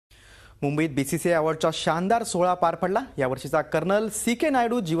मुंबईत बीसीसीआय अवॉर्डचा शानदार सोहळा पार पडला। यावर्षीचा कर्नल सी.के.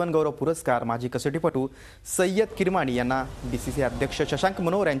 नायडू जीवनगौरव पुरस्कार माजी कसोटीपटू सय्यद किरमाणी यांना बीसीसीआय अध्यक्ष शशांक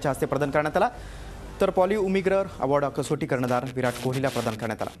मनोहर यांच्या हस्ते प्रदान करण्यात आला, तर पॉली उमिग्रर अवॉर्ड कसोटी कर्णधार विराट कोहलीला प्रदान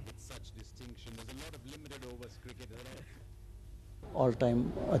करण्यात आला। ऑल टाइम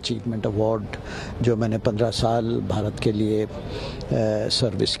अचीवमेंट अवार्ड जो मैंने 15 साल भारत के लिए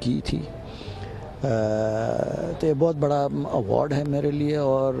सर्विस की थी, तो ये बहुत बड़ा अवार्ड है मेरे लिए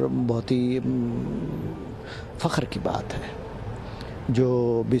और बहुत ही फ़ख्र की बात है। जो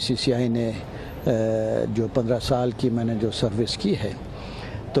बीसीसीआई ने जो 15 साल की मैंने जो सर्विस की है,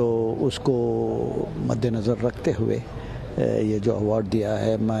 तो उसको मद्देनज़र रखते हुए ये जो अवार्ड दिया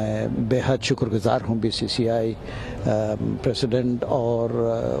है, मैं बेहद शुक्रगुज़ार हूँ बीसीसीआई प्रेसिडेंट और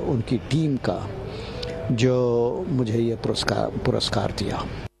उनकी टीम का, जो मुझे ये पुरस्कार दिया।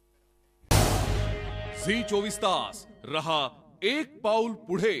 झी 24 तास रहा एक पाऊल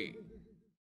पुढे।